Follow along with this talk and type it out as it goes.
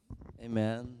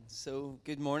Amen. So,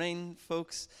 good morning,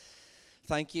 folks.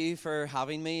 Thank you for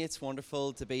having me. It's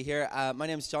wonderful to be here. My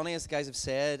name is Jonny, as the guys have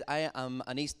said. I am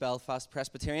an East Belfast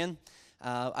Presbyterian.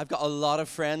 I've got a lot of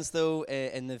friends, though,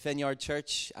 in the Vineyard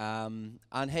Church. And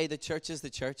hey, the church is the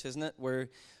church, isn't it? We're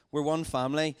one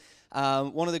family.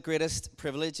 One of the greatest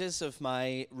privileges of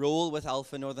my role with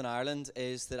Alpha Northern Ireland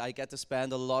is that I get to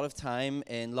spend a lot of time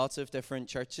in lots of different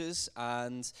churches,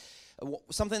 and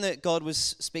something that God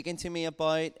was speaking to me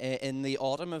about in the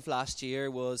autumn of last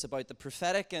year was about the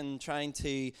prophetic and trying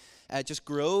to just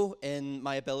grow in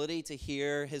my ability to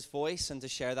hear His voice and to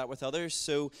share that with others.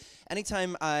 So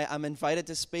anytime I'm invited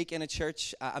to speak in a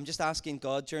church, I'm just asking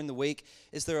God during the week,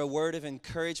 is there a word of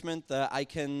encouragement that I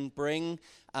can bring?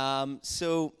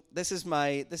 So this is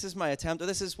my attempt, or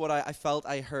this is what I felt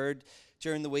I heard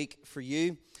during the week for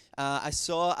you. I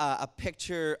saw a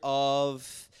picture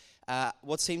of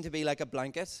what seemed to be like a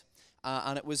blanket,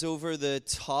 and it was over the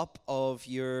top of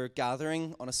your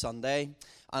gathering on a Sunday,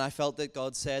 and I felt that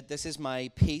God said, this is my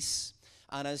peace,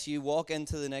 and as you walk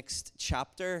into the next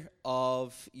chapter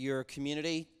of your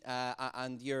community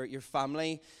and your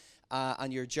family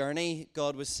and your journey,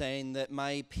 God was saying that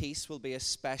my peace will be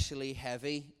especially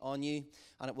heavy on you,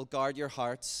 and it will guard your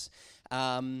hearts.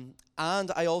 And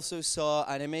I also saw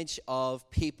an image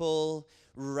of people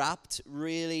wrapped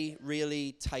really,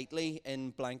 really tightly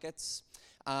in blankets.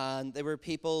 And there were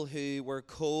people who were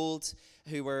cold,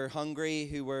 who were hungry,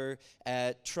 who were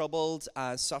troubled,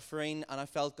 suffering. And I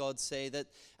felt God say that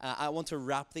I want to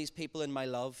wrap these people in my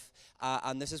love.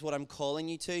 And this is what I'm calling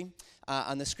you to.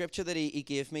 And the scripture that he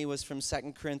gave me was from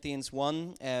 2 Corinthians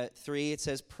 1, 3. It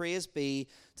says, "Praise be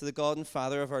to the God and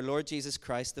Father of our Lord Jesus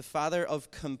Christ, the Father of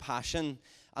compassion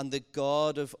and the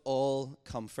God of all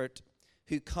comfort,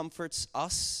 who comforts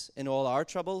us in all our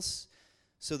troubles,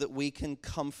 so that we can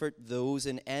comfort those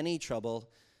in any trouble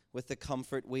with the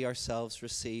comfort we ourselves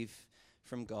receive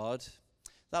from God."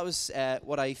 That was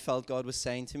what I felt God was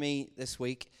saying to me this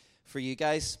week for you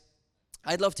guys.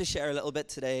 I'd love to share a little bit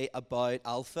today about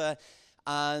Alpha.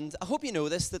 And I hope you know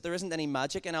this, that there isn't any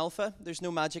magic in Alpha. There's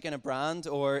no magic in a brand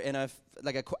or in a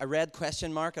red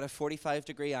question mark at a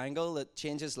 45-degree angle that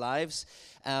changes lives.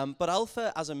 But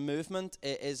Alpha as a movement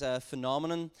is a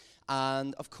phenomenon.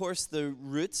 And of course, the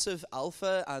roots of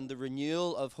Alpha and the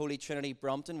renewal of Holy Trinity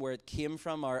Brompton, where it came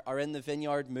from, are in the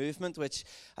Vineyard movement, which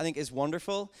I think is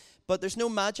wonderful. But there's no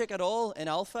magic at all in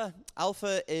Alpha.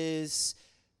 Alpha is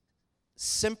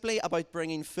simply about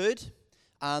bringing food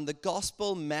and the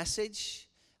gospel message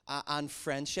and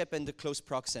friendship into close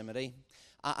proximity.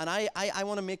 And I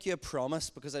want to make you a promise,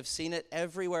 because I've seen it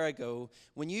everywhere I go.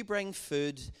 When you bring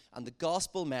food and the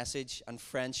gospel message and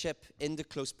friendship into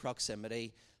close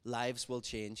proximity, lives will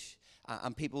change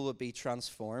and people will be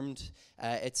transformed.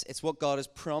 It's what God has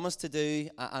promised to do,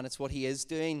 and it's what He is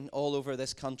doing all over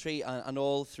this country and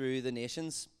all through the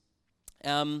nations.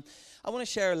 I want to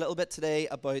share a little bit today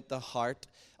about the heart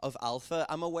of Alpha.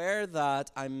 I'm aware that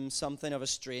I'm something of a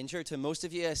stranger to most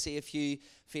of you. I see a few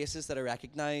faces that I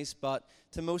recognize, but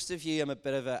to most of you, I'm a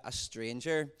bit of a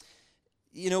stranger.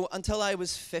 You know, until I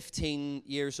was 15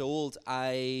 years old,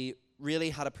 I really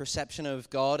had a perception of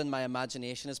God in my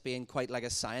imagination as being quite like a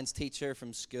science teacher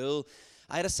from school.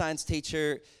 I had a science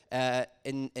teacher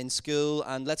in school,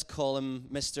 and let's call him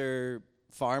Mr.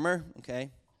 Farmer,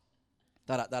 okay?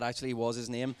 That actually was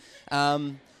his name.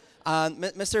 And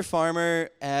Mr. Farmer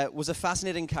was a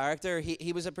fascinating character.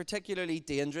 He was a particularly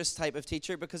dangerous type of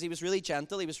teacher because he was really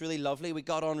gentle, he was really lovely, we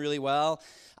got on really well.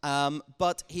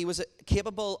 But he was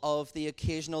capable of the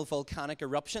occasional volcanic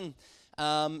eruption.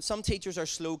 Some teachers are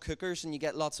slow cookers, and you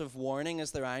get lots of warning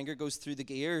as their anger goes through the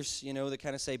gears. You know, they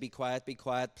kind of say, be quiet,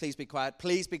 please be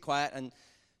quiet, and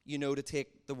you know to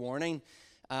take the warning.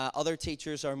 Other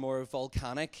teachers are more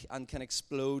volcanic and can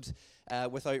explode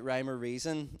without rhyme or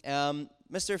reason.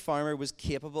 Mr. Farmer was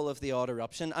capable of the odd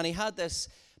eruption, and he had this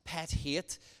pet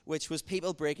hate, which was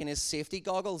people breaking his safety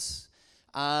goggles.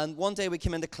 And one day we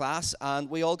came into class, and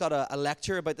we all got a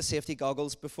lecture about the safety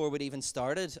goggles before we'd even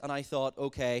started. And I thought,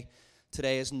 okay,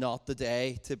 today is not the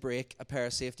day to break a pair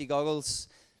of safety goggles.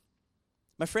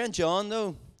 My friend John,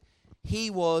 though, he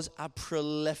was a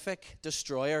prolific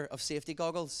destroyer of safety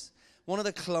goggles. One of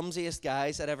the clumsiest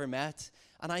guys I'd ever met.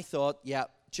 And I thought, yeah,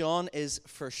 John is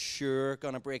for sure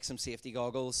going to break some safety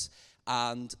goggles,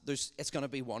 and it's going to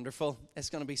be wonderful. It's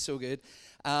going to be so good.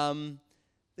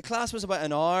 The class was about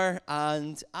an hour,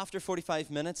 and after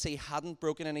 45 minutes, he hadn't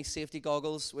broken any safety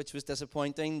goggles, which was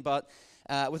disappointing. But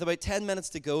with about 10 minutes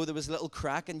to go, there was a little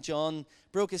crack, and John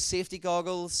broke his safety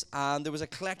goggles, and there was a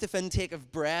collective intake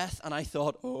of breath, and I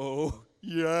thought, oh,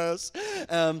 yes.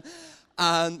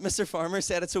 And Mr. Farmer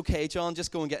said, "It's okay, John,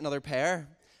 just go and get another pair."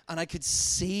 And I could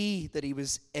see that he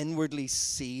was inwardly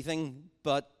seething,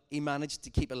 but he managed to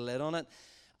keep a lid on it.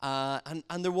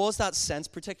 And there was that sense,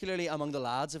 particularly among the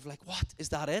lads, of like, what, is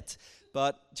that it?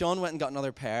 But John went and got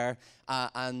another pair,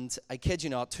 and I kid you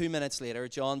not, 2 minutes later,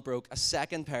 John broke a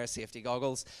second pair of safety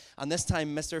goggles, and this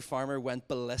time Mr. Farmer went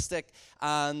ballistic,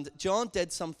 and John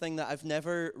did something that I've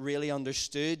never really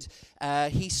understood.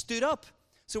 He stood up.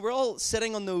 So we're all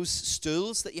sitting on those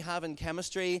stools that you have in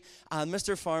chemistry, and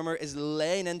Mr. Farmer is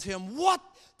laying into him. What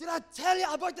did I tell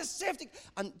you about the safety?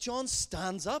 And John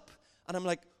stands up, and I'm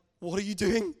like, what are you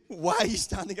doing? Why are you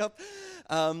standing up?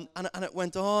 And it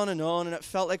went on, and it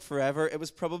felt like forever. It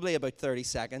was probably about 30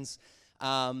 seconds.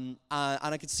 And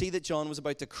I could see that John was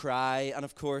about to cry. And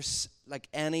of course, like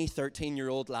any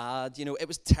 13-year-old lad, you know, it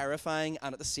was terrifying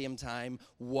and at the same time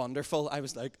wonderful. I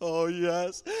was like, oh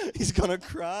yes, he's going to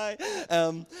cry.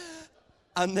 And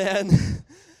then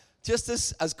just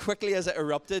as quickly as it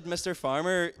erupted, Mr.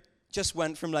 Farmer just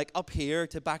went from like up here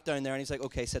to back down there. And he's like,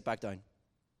 okay, sit back down.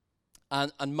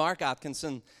 And Mark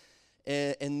Atkinson,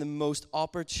 in the most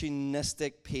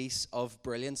opportunistic piece of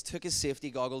brilliance, took his safety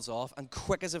goggles off and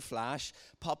quick as a flash,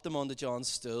 popped them onto John's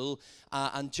stool.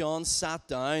 And John sat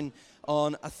down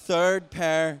on a third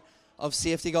pair of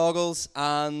safety goggles.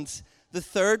 And the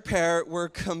third pair were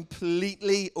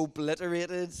completely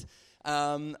obliterated.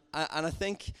 And I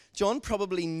think John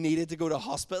probably needed to go to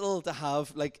hospital to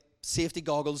have, like, safety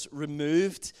goggles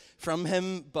removed from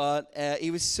him, but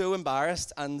he was so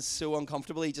embarrassed and so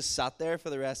uncomfortable, he just sat there for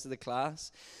the rest of the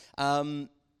class.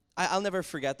 I'll never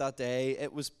forget that day.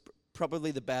 It was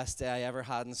probably the best day I ever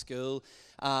had in school.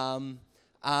 And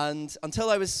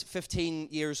until I was 15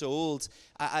 years old,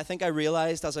 I think I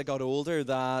realized as I got older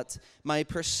that my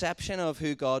perception of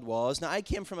who God was. Now, I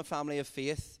came from a family of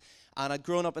faith, and I'd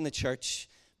grown up in the church,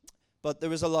 but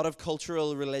there was a lot of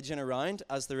cultural religion around,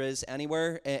 as there is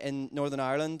anywhere in Northern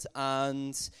Ireland.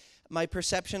 And my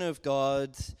perception of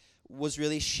God was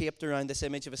really shaped around this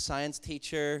image of a science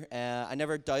teacher. I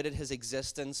never doubted his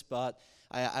existence, but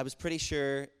I was pretty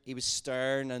sure he was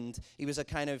stern and he was a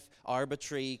kind of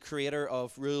arbitrary creator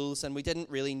of rules, and we didn't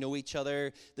really know each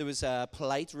other. There was a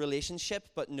polite relationship,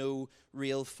 but no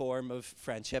real form of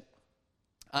friendship.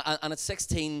 And at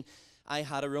 16, I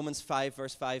had a Romans 5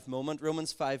 verse 5 moment.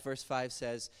 Romans 5 verse 5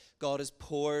 says, God has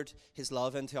poured his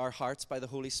love into our hearts by the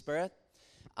Holy Spirit.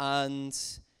 And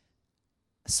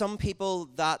some people,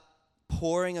 that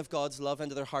pouring of God's love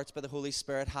into their hearts by the Holy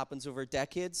Spirit happens over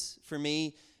decades. For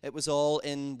me, it was all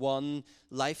in one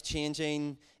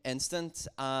life-changing instant,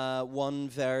 one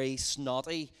very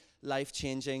snotty,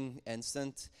 life-changing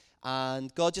instant.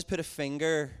 And God just put a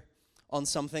finger on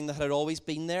something that had always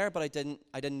been there, but I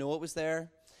didn't know it was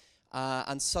there.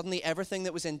 And suddenly everything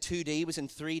that was in 2D was in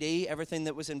 3D. Everything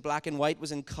that was in black and white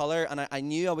was in color. And I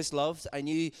knew I was loved. I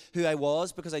knew who I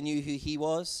was because I knew who he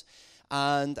was.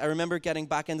 And I remember getting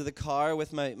back into the car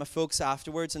with my folks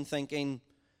afterwards and thinking,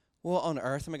 what on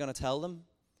earth am I going to tell them?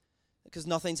 Because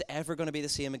nothing's ever going to be the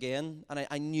same again. And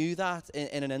I knew that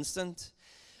in an instant.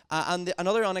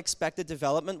 Another unexpected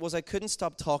development was I couldn't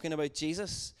stop talking about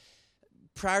Jesus.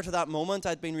 Prior to that moment,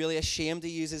 I'd been really ashamed to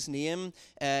use his name.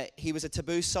 He was a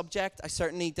taboo subject. I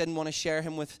certainly didn't want to share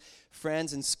him with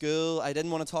friends in school. I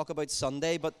didn't want to talk about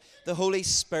Sunday, but the Holy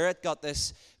Spirit got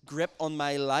this grip on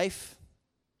my life,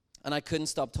 and I couldn't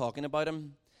stop talking about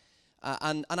him.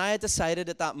 And I had decided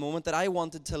at that moment that I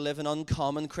wanted to live an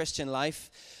uncommon Christian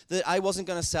life, that I wasn't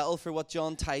going to settle for what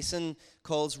John Tyson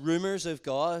calls rumors of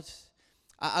God.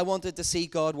 I wanted to see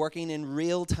God working in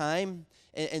real time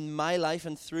in my life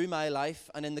and through my life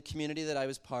and in the community that I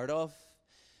was part of.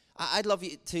 I'd love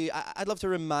to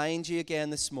remind you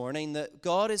again this morning that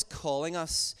God is calling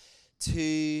us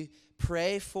to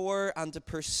pray for and to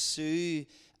pursue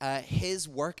his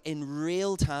work in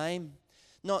real time.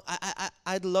 No,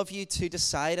 I'd love you to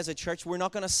decide as a church, we're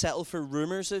not going to settle for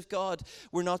rumors of God.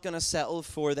 We're not going to settle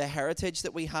for the heritage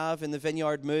that we have in the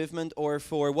Vineyard movement or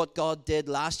for what God did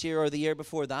last year or the year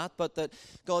before that, but that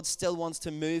God still wants to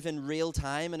move in real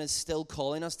time and is still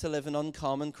calling us to live an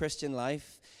uncommon Christian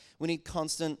life. We need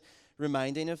constant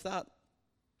reminding of that.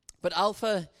 But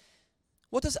Alpha,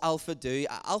 what does Alpha do?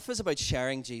 Alpha is about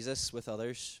sharing Jesus with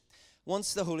others.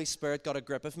 Once the Holy Spirit got a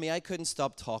grip of me, I couldn't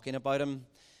stop talking about him.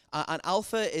 And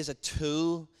Alpha is a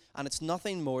tool, and it's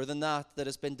nothing more than that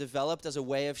has been developed as a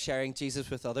way of sharing Jesus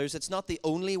with others. It's not the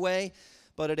only way,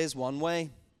 but it is one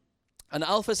way. And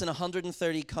Alpha's in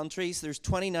 130 countries. There's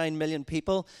 29 million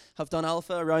people have done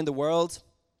Alpha around the world.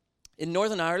 In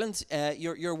Northern Ireland,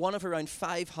 you're one of around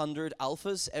 500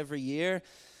 Alphas every year.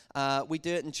 We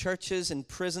do it in churches, in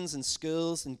prisons, in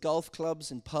schools, in golf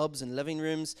clubs, in pubs, in living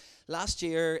rooms. Last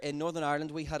year in Northern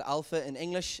Ireland, we had Alpha in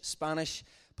English, Spanish,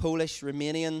 Polish,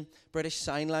 Romanian, British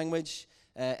Sign Language,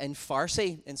 in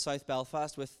Farsi in South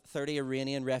Belfast with 30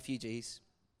 Iranian refugees.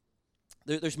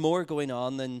 There's more going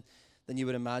on than you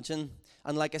would imagine.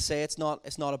 And like I say, it's not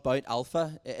about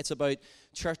Alpha. It's about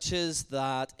churches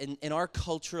that in our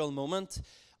cultural moment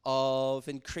of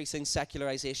increasing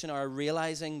secularization are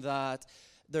realizing that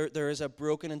there is a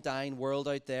broken and dying world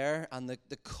out there, and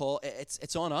the call,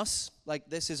 it's on us. Like,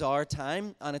 this is our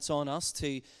time, and it's on us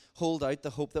to hold out the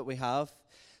hope that we have.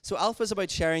 So Alpha is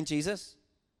about sharing Jesus.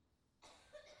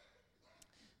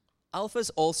 Alpha is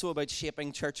also about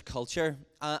shaping church culture,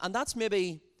 and that's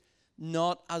maybe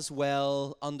not as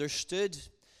well understood.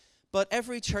 But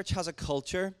every church has a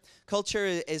culture. Culture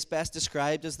is best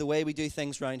described as the way we do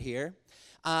things around here.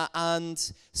 And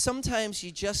sometimes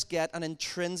you just get an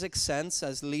intrinsic sense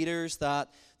as leaders that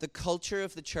the culture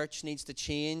of the church needs to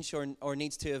change or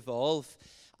needs to evolve.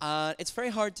 It's very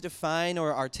hard to define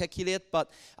or articulate,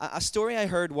 but a story I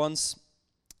heard once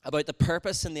about the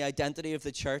purpose and the identity of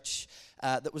the church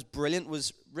that was brilliant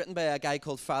was written by a guy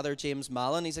called Father James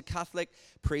Mallon. He's a Catholic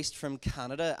priest from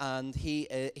Canada, and he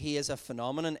is a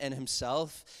phenomenon in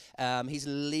himself. He's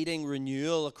leading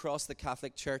renewal across the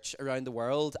Catholic Church around the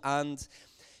world, and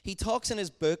he talks in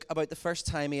his book about the first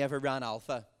time he ever ran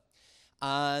Alpha.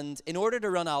 And in order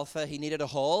to run Alpha, he needed a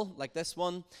hall like this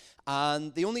one,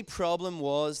 and the only problem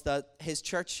was that his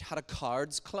church had a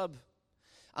cards club.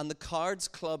 And the Cards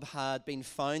Club had been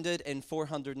founded in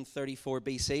 434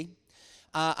 BC.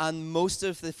 And most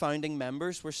of the founding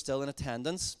members were still in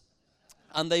attendance.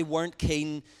 And they weren't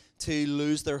keen to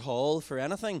lose their hall for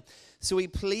anything. So he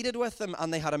pleaded with them,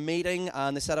 and they had a meeting,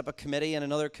 and they set up a committee and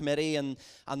another committee, and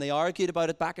they argued about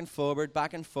it back and forward,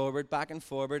 back and forward, back and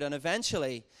forward. And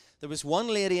eventually, there was one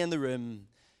lady in the room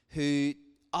who,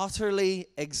 utterly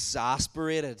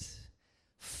exasperated,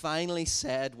 finally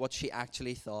said what she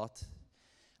actually thought.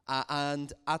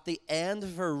 And at the end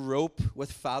of her rope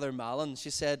with Father Mallon, she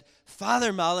said,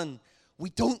 "Father Mallon, we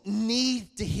don't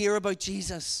need to hear about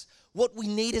Jesus. What we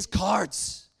need is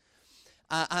cards."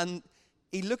 And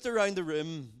he looked around the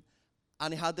room,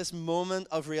 and he had this moment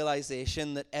of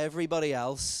realization that everybody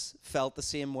else felt the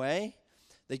same way.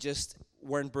 They just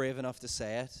weren't brave enough to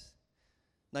say it.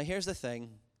 Now, here's the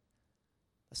thing.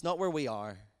 That's not where we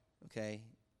are, okay?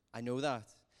 I know that.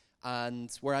 And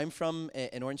where I'm from,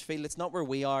 in Orangefield, it's not where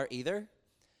we are either.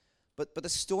 But the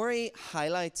story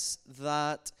highlights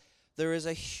that there is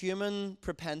a human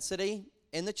propensity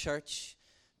in the church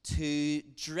to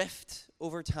drift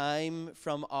over time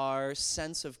from our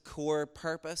sense of core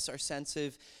purpose, our sense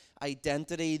of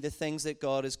identity, the things that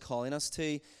God is calling us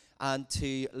to, and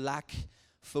to lack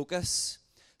focus.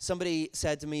 Somebody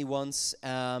said to me once,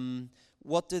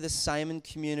 what do the Simon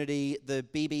community, the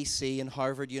BBC, and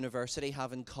Harvard University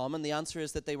have in common? The answer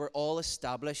is that they were all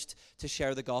established to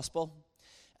share the gospel.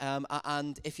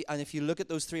 And if you look at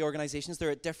those three organizations,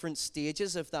 they're at different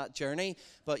stages of that journey.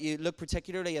 But you look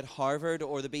particularly at Harvard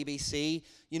or the BBC,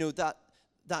 you know, that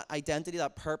identity,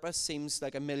 that purpose seems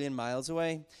like a million miles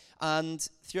away. And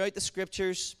throughout the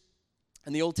scriptures,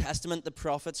 in the Old Testament, the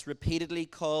prophets repeatedly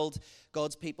called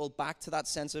God's people back to that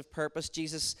sense of purpose.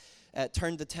 Jesus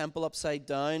turned the temple upside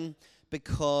down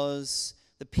because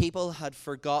the people had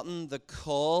forgotten the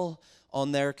call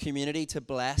on their community to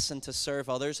bless and to serve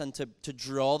others and to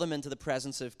draw them into the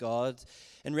presence of God.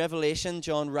 In Revelation,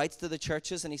 John writes to the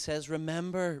churches and he says,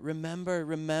 remember, remember,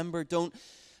 remember.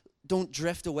 Don't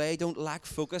drift away. Don't lack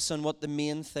focus on what the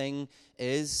main thing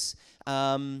is.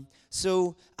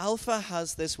 So Alpha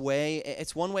has this way,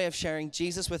 it's one way of sharing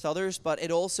Jesus with others, but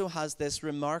it also has this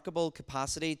remarkable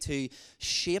capacity to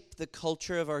shape the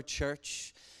culture of our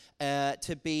church,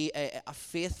 to be a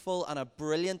faithful and a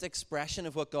brilliant expression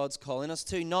of what God's calling us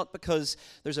to, not because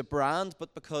there's a brand,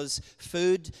 but because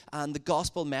food and the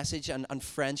gospel message and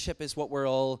friendship is what we're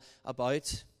all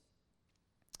about.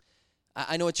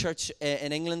 I know a church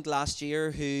in England last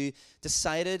year who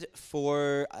decided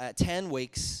for 10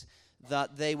 weeks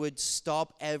that they would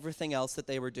stop everything else that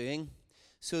they were doing.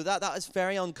 So that is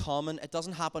very uncommon. It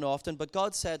doesn't happen often. But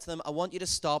God said to them, I want you to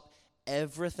stop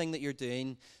everything that you're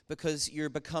doing because you're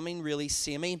becoming really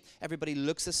samey. Everybody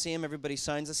looks the same. Everybody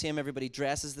sounds the same. Everybody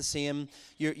dresses the same.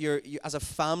 You're as a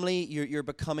family, you're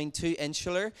becoming too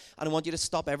insular. And I want you to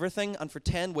stop everything. And for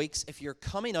 10 weeks, if you're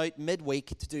coming out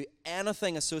midweek to do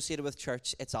anything associated with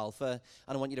church, it's Alpha.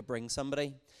 And I want you to bring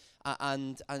somebody.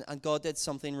 And God did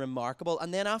something remarkable.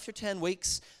 And then after 10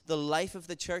 weeks, the life of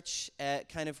the church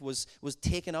kind of was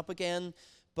taken up again.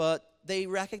 But they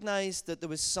recognized that there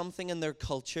was something in their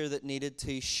culture that needed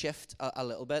to shift a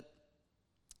little bit.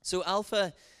 So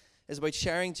Alpha is about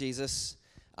sharing Jesus,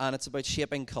 and it's about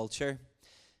shaping culture.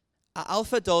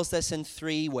 Alpha does this in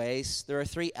three ways. There are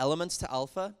three elements to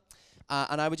alpha,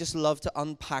 and I would just love to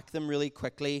unpack them really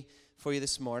quickly for you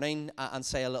this morning and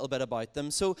say a little bit about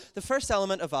them. So the first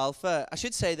element of alpha, I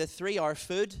should say the three are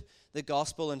food, the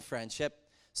gospel, and friendship.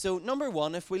 So number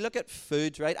one, if we look at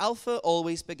food, right, alpha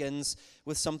always begins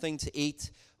with something to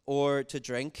eat or to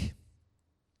drink.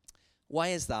 Why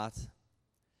is that?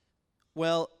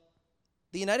 Well,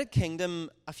 the United Kingdom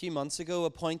a few months ago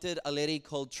appointed a lady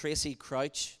called Tracy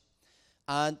Crouch.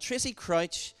 And Tracy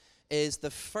Crouch is the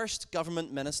first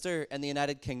government minister in the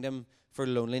United Kingdom for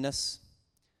loneliness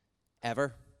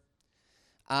ever.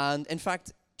 And in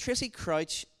fact, Tracy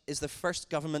Crouch is the first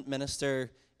government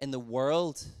minister in the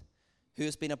world who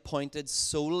has been appointed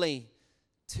solely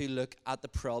to look at the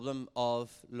problem of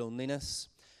loneliness.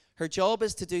 Her job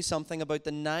is to do something about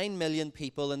the 9 million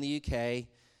people in the UK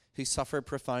who suffer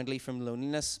profoundly from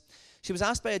loneliness. She was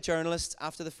asked by a journalist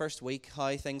after the first week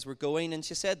how things were going, and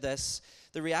she said this: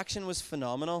 "The reaction was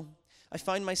phenomenal. I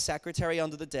found my secretary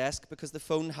under the desk because the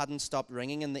phone hadn't stopped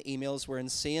ringing and the emails were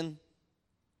insane.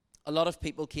 A lot of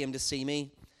people came to see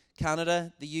me.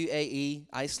 Canada, the UAE,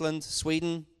 Iceland,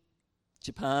 Sweden,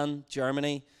 Japan,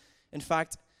 Germany. In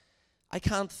fact, I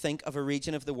can't think of a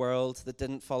region of the world that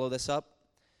didn't follow this up.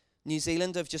 New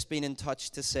Zealand have just been in touch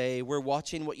to say, we're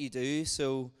watching what you do,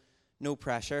 so no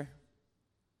pressure."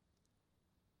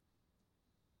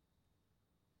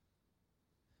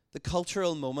 The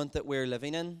cultural moment that we're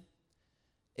living in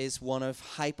is one of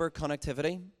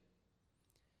hyper-connectivity,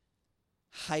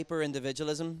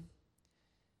 hyper-individualism,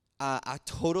 a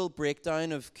total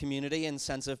breakdown of community and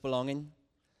sense of belonging,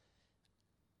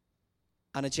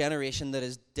 and a generation that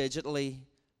is digitally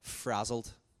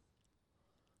frazzled.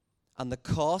 And the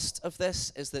cost of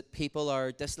this is that people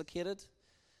are dislocated,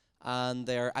 and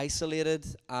they're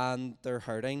isolated, and they're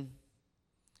hurting.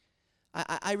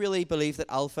 I really believe that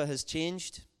Alpha has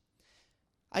changed.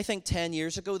 I think 10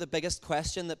 years ago, the biggest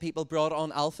question that people brought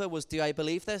on Alpha was, do I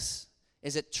believe this?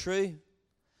 Is it true?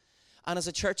 And as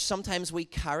a church, sometimes we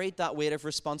carried that weight of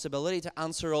responsibility to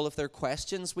answer all of their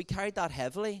questions. We carried that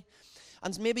heavily.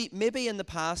 And maybe in the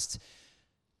past,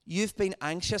 you've been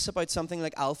anxious about something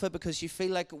like Alpha because you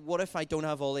feel like, what if I don't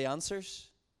have all the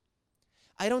answers?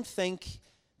 I don't think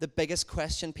the biggest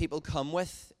question people come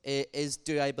with is,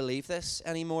 do I believe this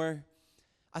anymore?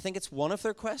 I think it's one of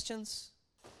their questions.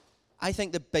 I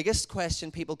think the biggest question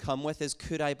people come with is,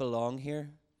 could I belong here?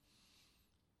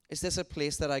 Is this a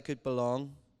place that I could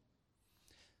belong?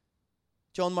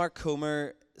 John Mark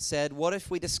Comer said, what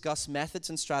if we discuss methods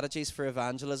and strategies for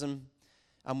evangelism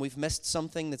and we've missed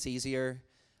something that's easier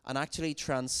and actually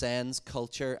transcends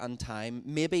culture and time?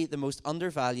 Maybe the most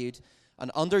undervalued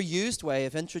and underused way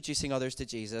of introducing others to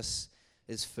Jesus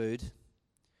is food.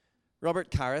 Robert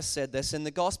Karras said this: in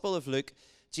the Gospel of Luke,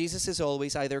 Jesus is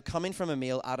always either coming from a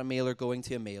meal, at a meal, or going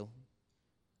to a meal.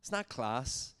 Isn't that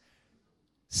class?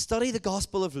 Study the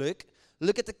Gospel of Luke.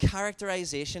 Look at the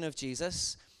characterization of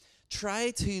Jesus.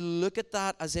 Try to look at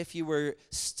that as if you were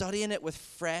studying it with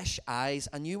fresh eyes,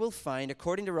 and you will find,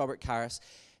 according to Robert Karras,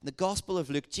 in the Gospel of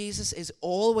Luke, Jesus is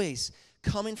always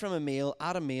coming from a meal,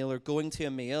 at a meal, or going to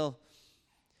a meal.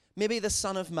 Maybe the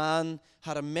Son of Man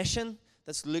had a mission,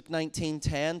 that's Luke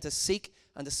 19:10, to seek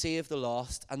and to save the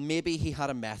lost, and maybe he had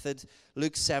a method.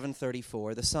 Luke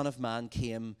 7:34, the Son of Man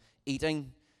came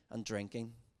eating and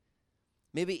drinking.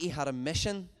 Maybe he had a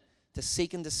mission to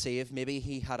seek and to save. Maybe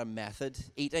he had a method,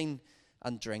 eating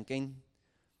and drinking.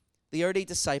 The early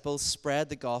disciples spread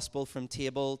the gospel from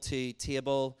table to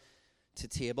table to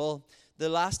table. The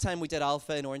last time we did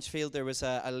Alpha in Orangefield, there was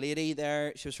a lady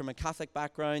there. She was from a Catholic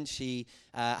background. She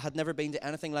had never been to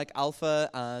anything like Alpha,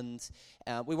 and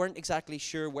we weren't exactly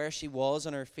sure where she was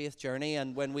on her faith journey.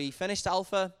 And when we finished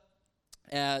Alpha,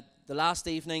 the last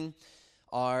evening,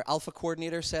 our Alpha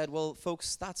coordinator said, well,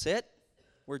 folks, that's it.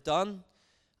 We're done.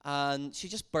 And she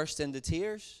just burst into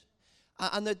tears.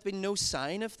 And there'd been no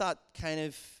sign of that kind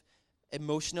of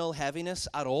emotional heaviness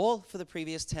at all for the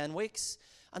previous 10 weeks.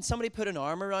 And somebody put an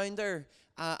arm around her,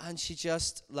 and she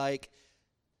just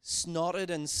snotted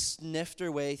and sniffed her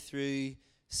way through,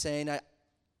 saying,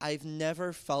 I've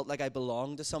never felt like I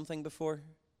belonged to something before.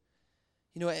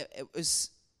 You know, it was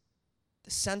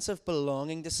the sense of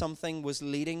belonging to something was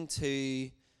leading to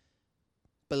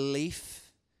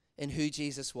belief in who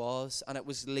Jesus was, and it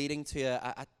was leading to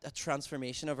a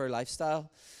transformation of her lifestyle.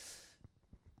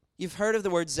 You've heard of the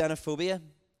word xenophobia.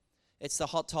 It's the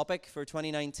hot topic for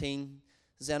 2019.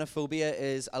 Xenophobia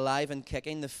is alive and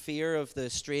kicking, the fear of the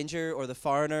stranger or the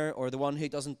foreigner or the one who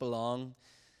doesn't belong.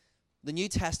 The New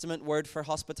Testament word for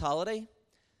hospitality,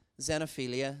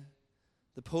 xenophilia,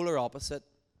 the polar opposite,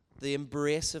 the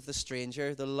embrace of the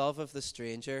stranger, the love of the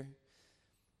stranger.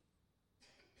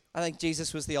 I think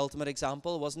Jesus was the ultimate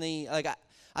example, wasn't he?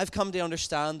 I've come to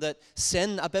understand that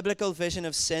sin, a biblical vision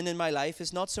of sin in my life,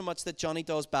 is not so much that Johnny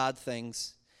does bad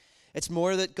things. It's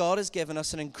more that God has given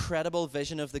us an incredible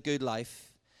vision of the good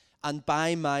life. And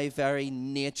by my very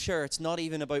nature, it's not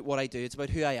even about what I do, it's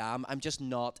about who I am. I'm just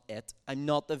not it. I'm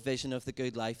not the vision of the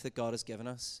good life that God has given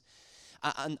us.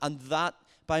 And that,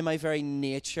 by my very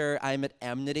nature, I'm at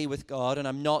enmity with God, and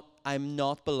I'm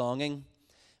not belonging.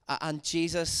 And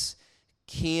Jesus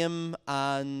came,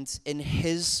 and in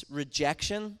his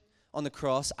rejection on the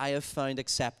cross, I have found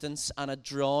acceptance and a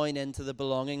drawing into the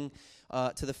belonging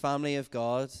to the family of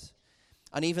God.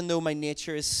 And even though my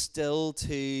nature is still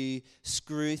to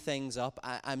screw things up,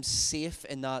 I'm safe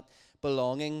in that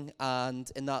belonging and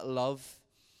in that love.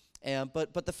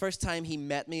 But the first time he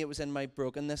met me, it was in my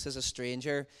brokenness as a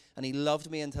stranger, and he loved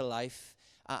me into life,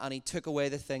 and he took away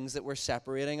the things that were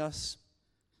separating us.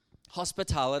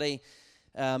 Hospitality,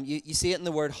 you see it in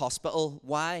the word hospital.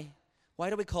 Why? Why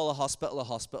do we call a hospital a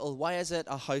hospital? Why is it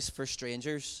a house for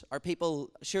strangers?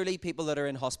 Surely people that are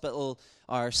in hospital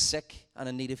are sick and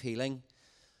in need of healing.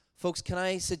 Folks, can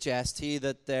I suggest to you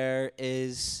that there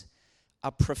is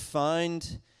a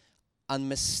profound and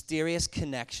mysterious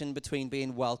connection between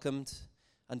being welcomed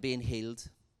and being healed?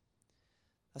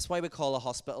 That's why we call a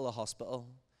hospital a hospital.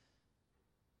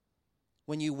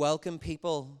 When you welcome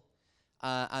people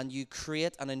and you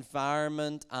create an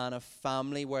environment and a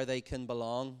family where they can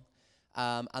belong,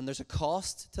 and there's a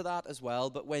cost to that as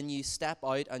well, but when you step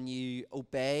out and you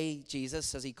obey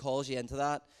Jesus as he calls you into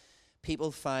that,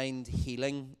 people find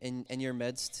healing in your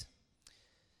midst.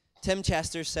 Tim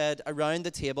Chester said, "Around the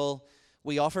table,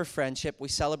 we offer friendship, we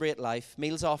celebrate life.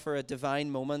 Meals offer a divine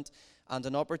moment and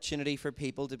an opportunity for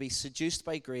people to be seduced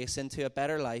by grace into a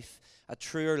better life, a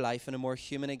truer life, and a more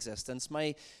human existence."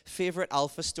 My favourite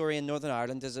Alpha story in Northern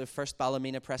Ireland is of First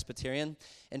Ballymena Presbyterian.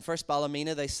 In First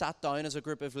Ballymena, they sat down as a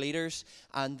group of leaders,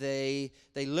 and they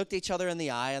looked each other in the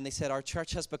eye, and they said, "Our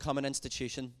church has become an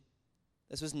institution."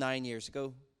 This was 9 years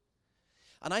ago.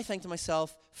 And I think to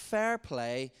myself, fair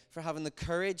play for having the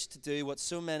courage to do what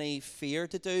so many fear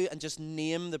to do and just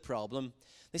name the problem.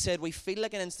 They said, "We feel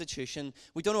like an institution.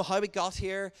 We don't know how we got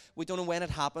here. We don't know when it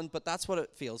happened, but that's what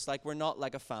it feels like. We're not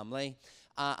like a family."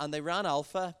 And they ran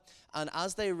Alpha. And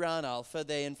as they ran Alpha,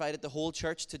 they invited the whole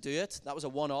church to do it. That was a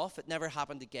one-off. It never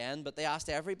happened again, but they asked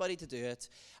everybody to do it.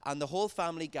 And the whole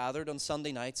family gathered on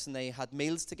Sunday nights, and they had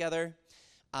meals together.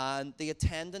 And the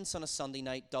attendance on a Sunday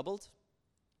night doubled.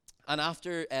 And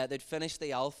after they'd finished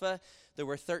the Alpha, there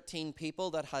were 13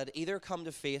 people that had either come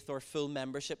to faith or full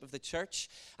membership of the church.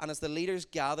 And as the leaders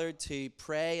gathered to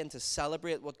pray and to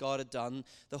celebrate what God had done,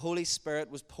 the Holy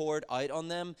Spirit was poured out on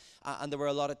them, and there were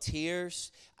a lot of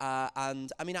tears.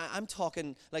 And I mean, I'm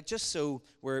talking, like, just so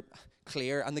we're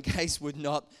clear, and the guys would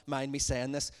not mind me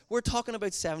saying this, we're talking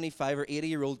about 75 or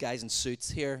 80-year-old guys in suits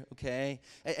here, okay?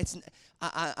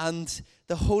 And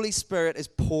the Holy Spirit is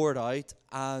poured out,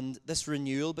 and this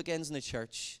renewal begins in the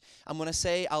church. And when I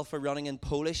say Alpha running in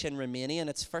Polish and Romanian,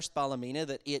 it's First Ballymena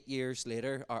that 8 years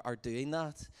later are doing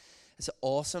that. It's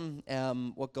awesome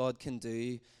what God can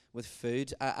do with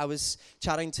food. I was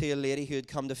chatting to a lady who had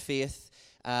come to faith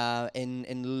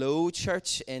in Low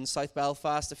Church in South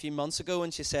Belfast a few months ago,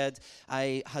 and she said,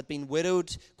 "I had been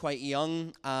widowed quite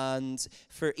young, and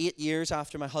for 8 years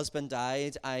after my husband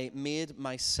died, I made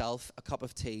myself a cup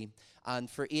of tea. And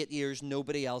for 8 years,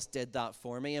 nobody else did that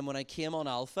for me. And when I came on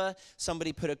Alpha,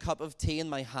 somebody put a cup of tea in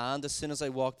my hand as soon as I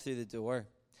walked through the door.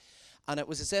 And it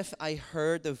was as if I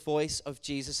heard the voice of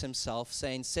Jesus himself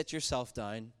saying, 'Sit yourself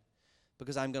down,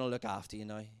 because I'm going to look after you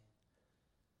now.'"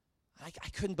 I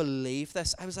couldn't believe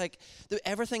this. I was like,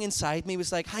 everything inside me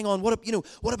was like, hang on, what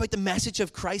about the message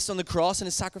of Christ on the cross and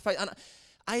his sacrifice? And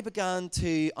I began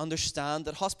to understand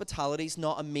that hospitality is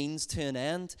not a means to an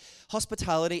end.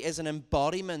 Hospitality is an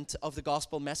embodiment of the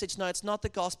gospel message. Now, it's not the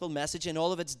gospel message in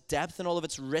all of its depth and all of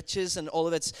its riches and all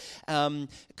of its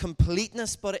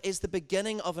completeness, but it is the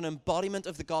beginning of an embodiment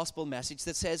of the gospel message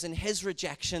that says, in his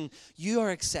rejection, you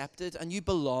are accepted and you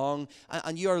belong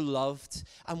and you are loved,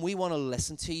 and we want to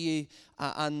listen to you,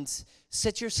 and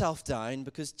sit yourself down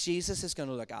because Jesus is going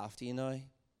to look after you now.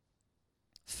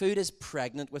 Food is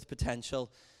pregnant with potential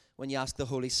when you ask the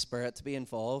Holy Spirit to be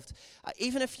involved.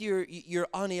 Even if you're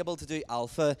unable to do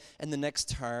Alpha in the next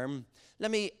term,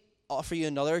 let me offer you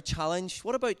another challenge.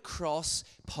 What about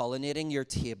cross-pollinating your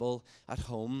table at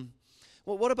home?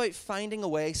 Well, what about finding a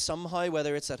way somehow,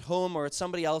 whether it's at home or at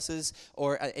somebody else's,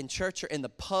 or in church or in the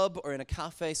pub or in a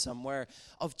cafe somewhere,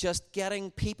 of just getting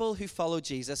people who follow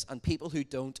Jesus and people who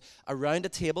don't around a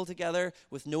table together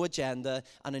with no agenda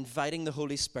and inviting the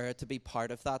Holy Spirit to be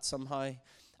part of that somehow?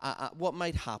 What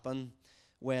might happen?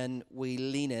 when we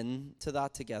lean in to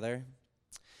that together.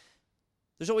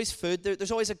 There's always food.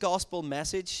 There's always a gospel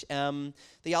message.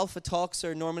 The Alpha Talks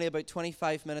are normally about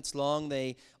 25 minutes long.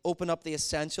 They open up the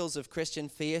essentials of Christian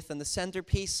faith, and the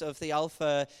centerpiece of the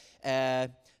Alpha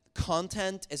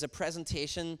content is a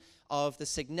presentation of the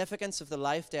significance of the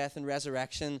life, death, and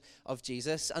resurrection of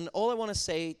Jesus. And all I want to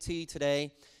say to you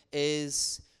today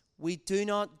is we do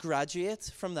not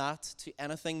graduate from that to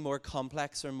anything more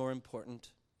complex or more important.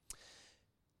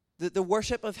 The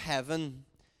worship of heaven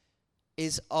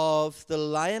is of the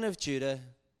Lion of Judah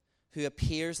who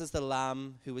appears as the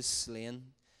Lamb who was slain.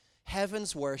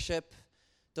 Heaven's worship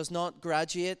does not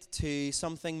graduate to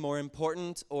something more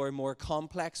important or more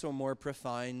complex or more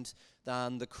profound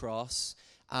than the cross,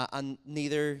 and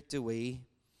neither do we.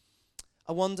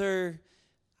 I wonder,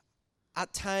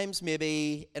 at times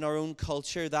maybe in our own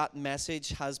culture that message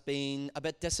has been a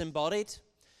bit disembodied.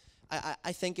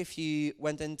 I think if you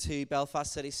went into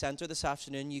Belfast City Centre this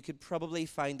afternoon, you could probably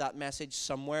find that message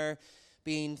somewhere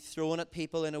being thrown at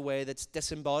people in a way that's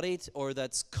disembodied or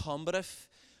that's combative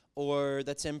or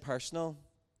that's impersonal.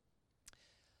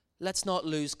 Let's not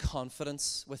lose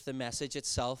confidence with the message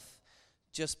itself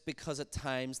just because at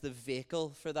times the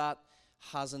vehicle for that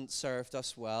hasn't served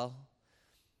us well.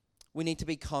 We need to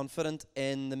be confident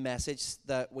in the message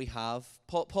that we have.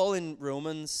 Paul in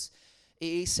Romans,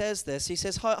 he says this. He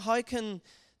says, how can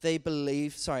they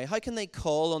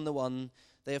call on the one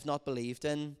they have not believed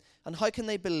in? And how can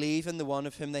they believe in the one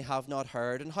of whom they have not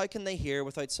heard? And how can they hear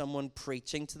without someone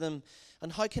preaching to them?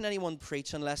 And how can anyone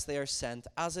preach unless they are sent?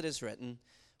 As it is written,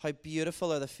 how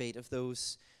beautiful are the feet of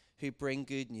those who bring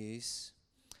good news.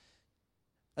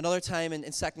 Another time in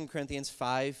 2 Corinthians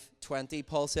 5:20,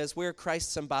 Paul says, we're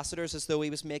Christ's ambassadors, as though he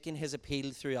was making his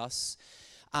appeal through us.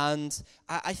 And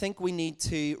I think we need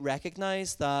to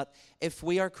recognize that if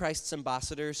we are Christ's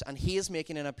ambassadors and he is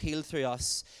making an appeal through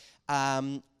us,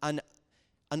 an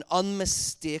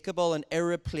unmistakable and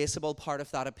irreplaceable part of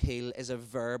that appeal is a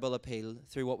verbal appeal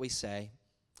through what we say.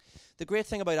 The great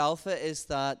thing about Alpha is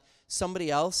that somebody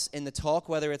else in the talk,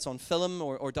 whether it's on film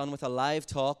or done with a live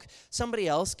talk, somebody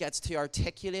else gets to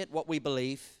articulate what we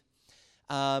believe.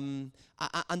 And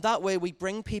that way we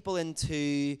bring people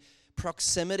into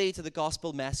proximity to the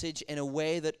gospel message in a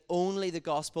way that only the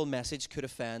gospel message could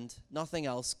offend. Nothing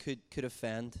else could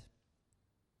offend.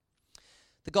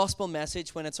 The gospel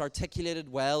message, when it's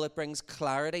articulated well, it brings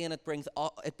clarity and it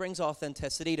brings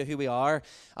authenticity to who we are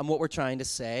and what we're trying to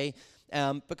say.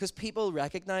 Because people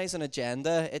recognize an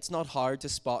agenda. It's not hard to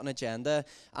spot an agenda.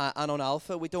 And on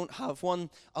Alpha, we don't have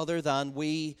one other than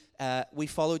we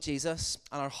follow Jesus,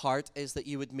 and our heart is that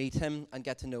you would meet him and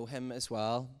get to know him as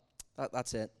well.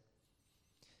 That's it.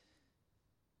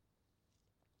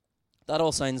 That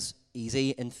all sounds easy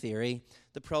in theory.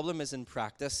 The problem is in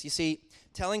practice. You see,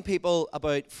 telling people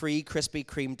about free Krispy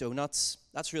Kreme donuts,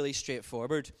 that's really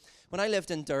straightforward. When I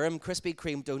lived in Durham, Krispy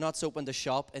Kreme Donuts opened a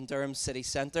shop in Durham city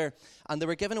centre, and they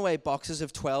were giving away boxes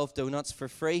of 12 donuts for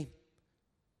free.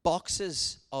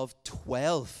 Boxes of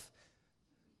 12.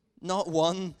 Not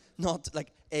one, not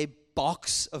like a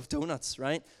box of donuts,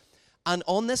 right? And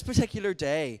on this particular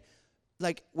day,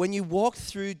 like when you walked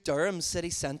through Durham city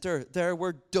centre, there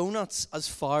were donuts as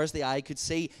far as the eye could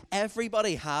see.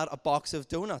 Everybody had a box of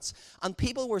donuts. And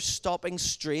people were stopping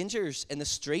strangers in the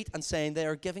street and saying they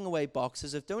are giving away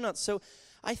boxes of donuts. So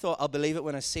I thought, I'll believe it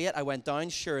when I see it. I went down,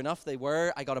 sure enough, they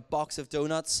were. I got a box of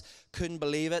donuts, couldn't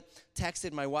believe it.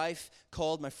 Texted my wife,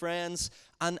 called my friends,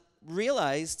 and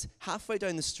realized halfway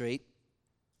down the street,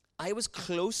 I was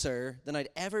closer than I'd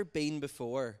ever been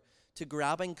before to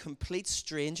grabbing complete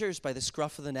strangers by the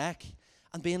scruff of the neck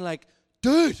and being like,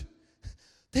 dude,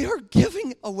 they are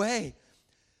giving away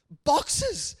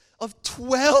boxes of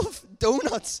 12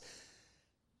 donuts.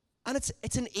 And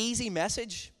it's an easy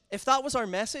message. If that was our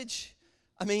message,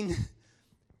 I mean,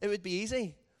 it would be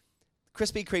easy.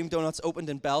 Krispy Kreme Donuts opened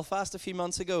in Belfast a few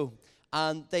months ago,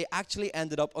 and they actually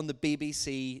ended up on the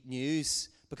BBC News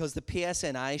because the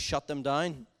PSNI shut them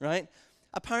down, right?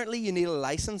 Apparently, you need a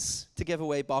license to give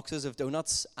away boxes of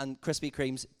donuts, and Krispy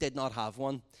Kreme's did not have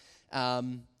one.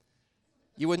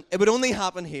 It would only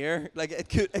happen here. Like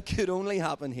it could only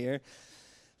happen here.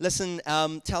 Listen,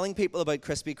 telling people about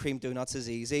Krispy Kreme donuts is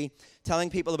easy. Telling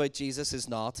people about Jesus is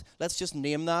not. Let's just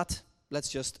name that. Let's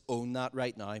just own that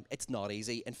right now. It's not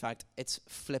easy. In fact, it's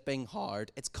flipping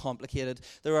hard. It's complicated.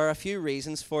 There are a few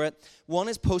reasons for it. One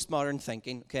is postmodern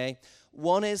thinking, okay?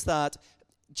 One is that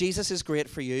Jesus is great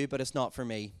for you, but it's not for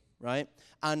me, right?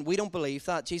 And we don't believe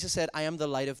that. Jesus said, I am the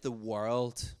light of the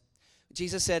world.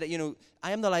 Jesus said,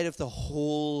 I am the light of the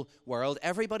whole world.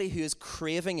 Everybody who is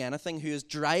craving anything, who is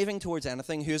driving towards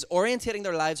anything, who is orientating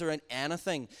their lives around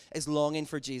anything is longing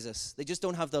for Jesus. They just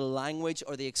don't have the language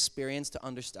or the experience to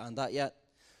understand that yet.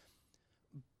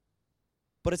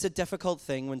 But it's a difficult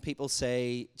thing when people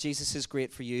say, Jesus is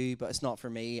great for you, but it's not for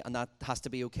me, and that has to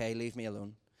be okay, leave me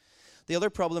alone. The other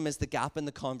problem is the gap in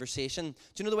the conversation. Do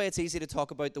you know the way it's easy to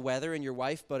talk about the weather and your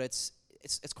wife, but it's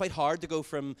quite hard to go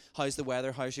from how's the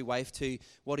weather, how's your wife, to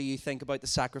what do you think about the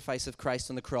sacrifice of Christ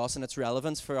on the cross and its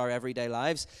relevance for our everyday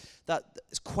lives. That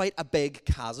is quite a big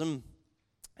chasm.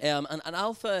 And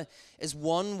Alpha is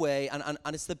one way, and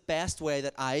it's the best way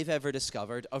that I've ever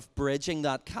discovered of bridging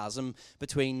that chasm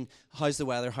between how's the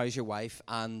weather, how's your wife,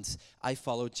 and I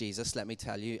followed Jesus, let me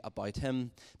tell you about him.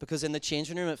 Because in the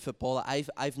changing room at football,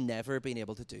 I've never been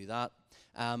able to do that.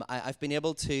 I've been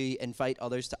able to invite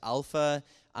others to Alpha,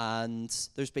 and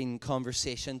there's been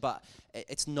conversation, but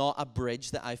it's not a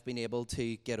bridge that I've been able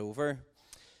to get over.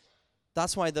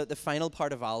 That's why the final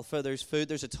part of Alpha, there's food,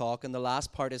 there's a talk, and the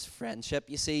last part is friendship.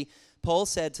 You see, Paul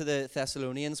said to the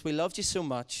Thessalonians, we loved you so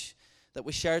much that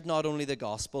we shared not only the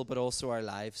gospel, but also our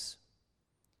lives.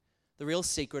 The real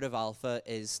secret of Alpha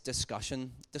is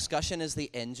discussion. Discussion is the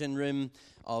engine room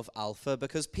of Alpha,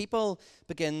 because people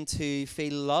begin to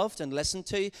feel loved and listened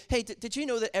to. Hey, did you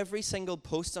know that every single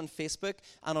post on Facebook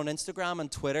and on Instagram and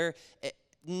Twitter,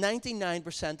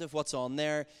 99% of what's on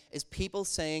there is people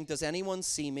saying, does anyone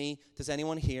see me? Does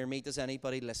anyone hear me? Does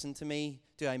anybody listen to me?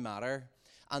 Do I matter?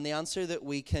 And the answer that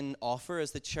we can offer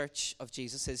as the Church of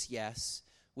Jesus is yes.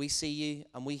 We see you,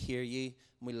 and we hear you,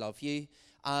 and we love you.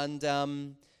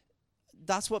 And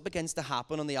that's what begins to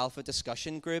happen on the Alpha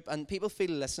discussion group, and people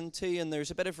feel listened to, and there's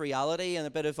a bit of reality and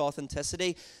a bit of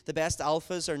authenticity. The best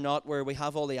Alphas are not where we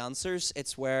have all the answers.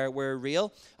 It's where we're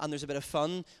real, and there's a bit of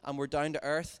fun, and we're down to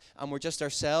earth, and we're just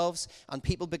ourselves, and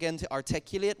people begin to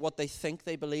articulate what they think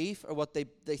they believe or what they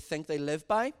think they live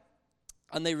by.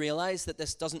 And they realize that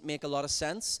this doesn't make a lot of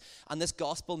sense. And this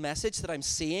gospel message that I'm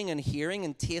seeing and hearing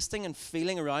and tasting and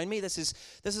feeling around me, this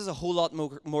is a whole lot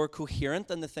more coherent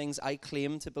than the things I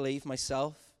claim to believe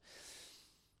myself.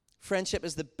 Friendship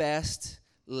is the best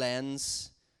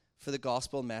lens for the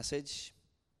gospel message.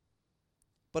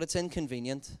 But it's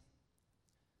inconvenient.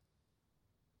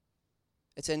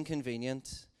 It's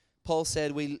inconvenient. Paul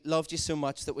said, we loved you so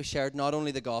much that we shared not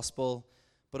only the gospel,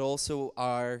 but also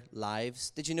our lives.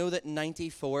 Did you know that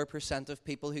 94% of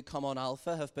people who come on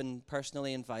Alpha have been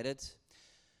personally invited,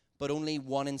 but only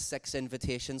 1 in 6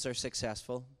 invitations are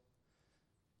successful?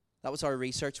 That was our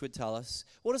research would tell us.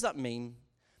 What does that mean?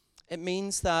 It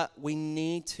means that we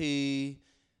need to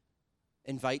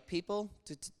invite people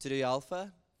to do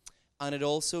Alpha, and it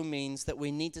also means that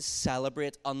we need to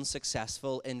celebrate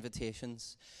unsuccessful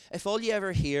invitations. If all you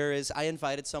ever hear is, I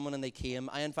invited someone and they came,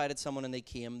 I invited someone and they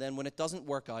came, then when it doesn't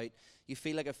work out, you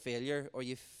feel like a failure, or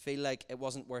you feel like it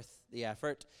wasn't worth the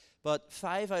effort. But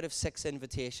 5 out of 6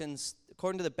 invitations,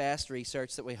 according to the best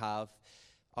research that we have,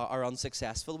 are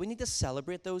unsuccessful. We need to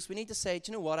celebrate those. We need to say,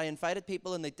 do you know what, I invited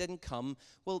people and they didn't come.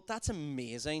 Well, that's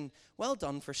amazing. Well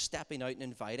done for stepping out and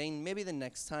inviting. Maybe the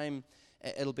next time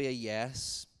it'll be a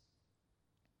yes.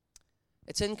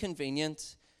 It's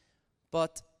inconvenient,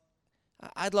 but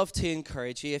I'd love to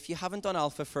encourage you, if you haven't done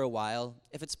Alpha for a while,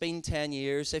 if it's been 10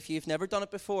 years, if you've never done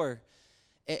it before,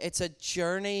 it's a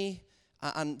journey,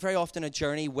 and very often a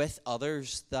journey with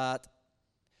others that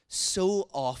so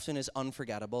often is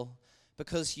unforgettable,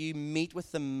 because you meet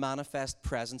with the manifest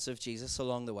presence of Jesus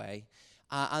along the way.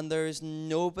 And there's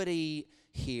nobody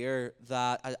here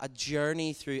that a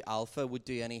journey through Alpha would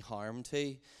do any harm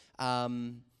to.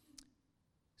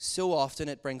 So often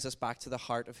it brings us back to the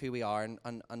heart of who we are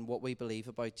and what we believe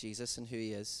about Jesus and who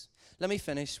he is. Let me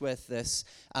finish with this.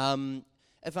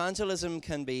 Evangelism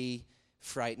can be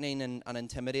frightening and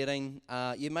intimidating.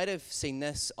 You might have seen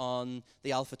this on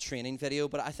the Alpha training video,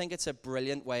 but I think it's a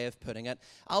brilliant way of putting it.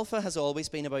 Alpha has always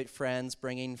been about friends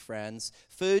bringing friends.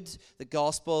 Food, the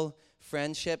gospel,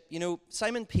 friendship. You know,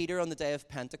 Simon Peter on the day of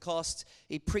Pentecost,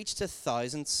 he preached to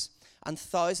thousands, and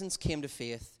thousands came to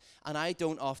faith. And I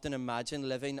don't often imagine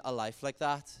living a life like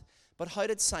that. But how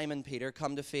did Simon Peter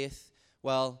come to faith?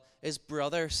 Well, his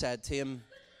brother said to him,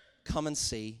 come and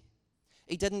see.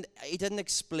 He didn't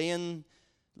explain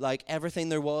like everything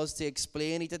there was to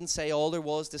explain. He didn't say all there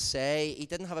was to say. He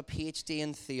didn't have a PhD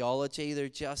in theology. They're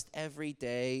just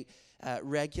everyday,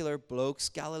 regular blokes,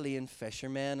 Galilean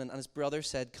fishermen. And his brother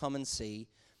said, come and see.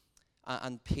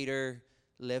 And Peter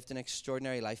lived an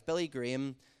extraordinary life. Billy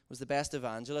Graham was the best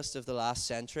evangelist of the last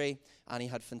century, and he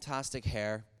had fantastic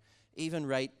hair, even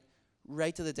right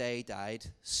to the day he died,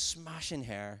 smashing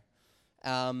hair.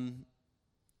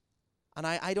 And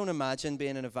I don't imagine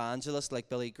being an evangelist like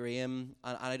Billy Graham,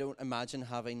 and I don't imagine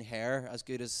having hair as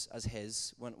good as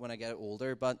his when I get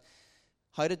older. But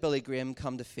how did Billy Graham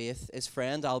come to faith? His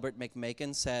friend Albert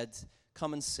McMakin said,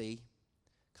 "Come and see.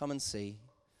 Come and see."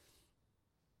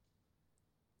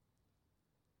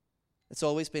 It's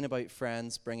always been about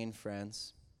friends bringing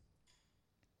friends.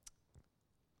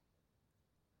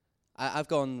 I've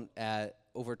gone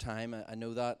over time. I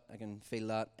know that. I can feel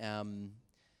that.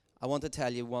 I want to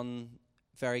tell you one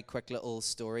very quick little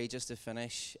story just to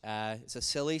finish. It's a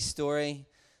silly story,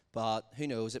 but who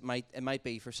knows? It might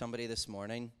be for somebody this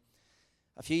morning.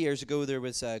 A few years ago, there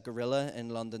was a gorilla in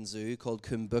London Zoo called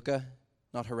Kumbuka,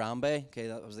 not Harambe. Okay,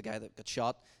 that was the guy that got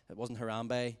shot. It wasn't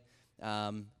Harambe.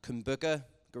 Kumbuka,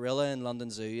 gorilla in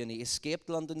London Zoo, and he escaped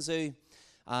London Zoo.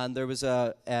 And there was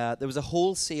a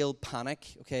wholesale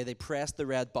panic. Okay, they pressed the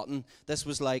red button. This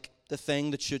was like the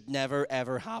thing that should never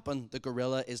ever happen. The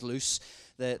gorilla is loose.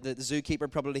 The zookeeper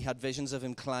probably had visions of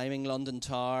him climbing London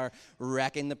Tower,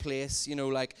 wrecking the place. You know,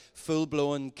 like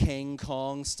full-blown King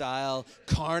Kong style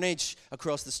carnage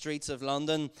across the streets of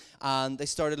London. And they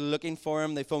started looking for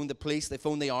him. They phoned the police. They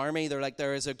phoned the army. They're like,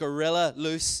 there is a gorilla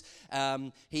loose.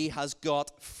 He has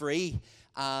got free.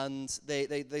 And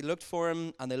they looked for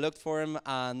him, and they looked for him,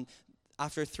 and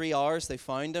after 3 hours, they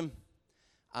found him.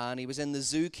 And he was in the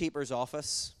zookeeper's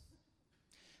office.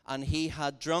 And he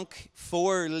had drunk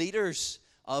 4 liters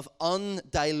of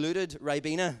undiluted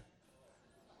Ribena.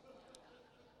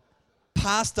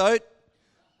 Passed out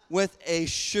with a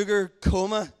sugar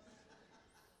coma.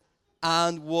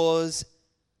 And was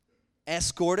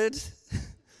escorted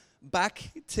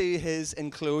back to his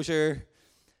enclosure.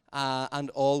 And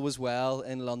all was well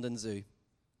in London Zoo.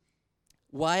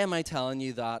 Why am I telling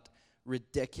you that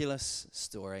ridiculous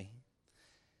story?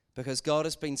 Because God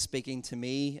has been speaking to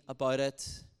me about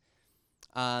it.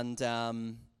 And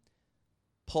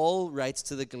Paul writes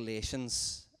to the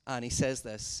Galatians, and he says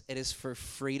this: "It is for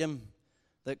freedom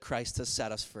that Christ has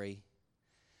set us free."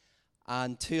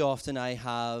 And too often I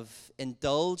have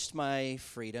indulged my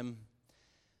freedom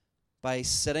by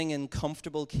sitting in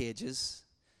comfortable cages,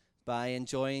 by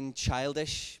enjoying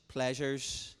childish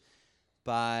pleasures,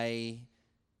 by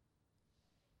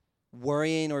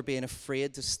worrying or being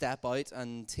afraid to step out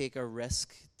and take a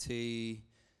risk to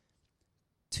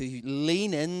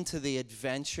lean into the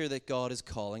adventure that God is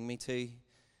calling me to.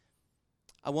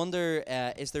 I wonder,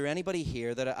 is there anybody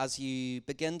here that as you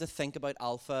begin to think about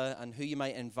Alpha and who you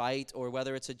might invite, or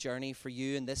whether it's a journey for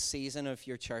you in this season of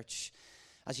your church,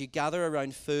 as you gather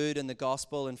around food and the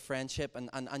gospel and friendship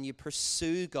and you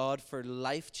pursue God for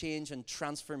life change and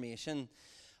transformation,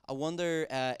 I wonder,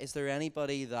 is there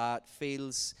anybody that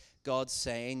feels God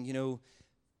saying, you know,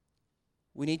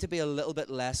 we need to be a little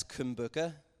bit less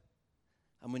Kumbuka,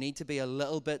 and we need to be a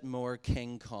little bit more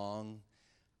King Kong,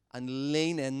 and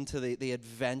lean into the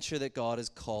adventure that God has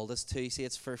called us to. See,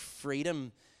 it's for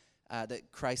freedom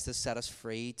that Christ has set us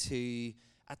free, to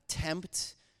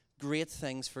attempt great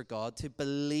things for God, to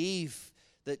believe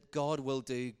that God will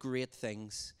do great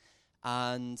things,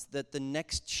 and that the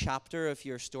next chapter of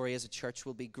your story as a church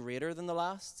will be greater than the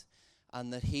last,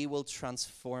 and that He will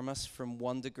transform us from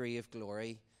one degree of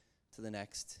glory to the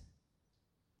next.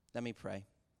 Let me pray.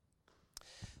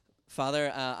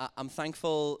 Father, I'm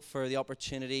thankful for the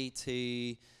opportunity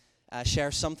to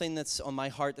share something that's on my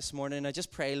heart this morning. I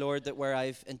just pray, Lord, that where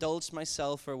I've indulged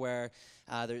myself, or where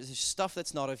there's stuff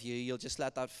that's not of you, you'll just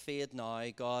let that fade now,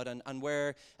 God. And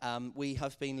where we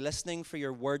have been listening for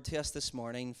your word to us this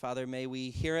morning, Father, may we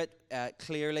hear it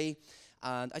clearly.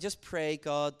 And I just pray,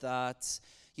 God, that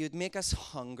you'd make us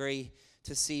hungry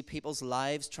to see people's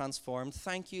lives transformed.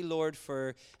 Thank you, Lord,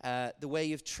 for the way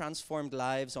you've transformed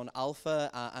lives on Alpha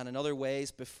and in other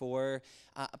ways before.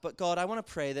 But God, I want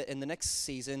to pray that in the next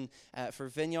season for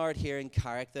Vineyard here in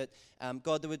Carrick, that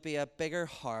God, there would be a bigger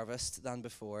harvest than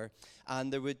before,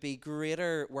 and there would be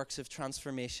greater works of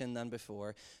transformation than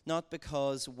before. Not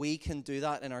because we can do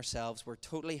that in ourselves, we're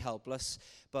totally helpless,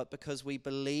 but because we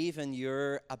believe in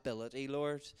your ability,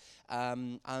 Lord,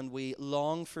 and we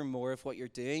long for more of what you're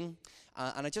doing.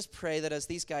 And I just pray that as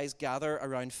these guys gather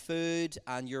around food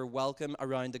and your welcome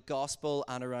around the gospel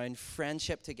and around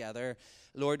friendship together,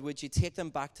 Lord, would you take them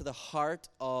back to the heart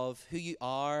of who you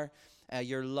are,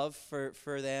 your love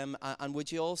for them, and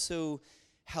would you also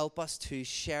help us to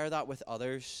share that with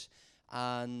others,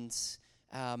 and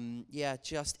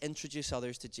just introduce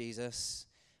others to Jesus,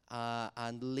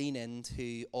 and lean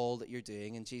into all that you're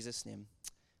doing. In Jesus' name,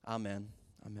 amen.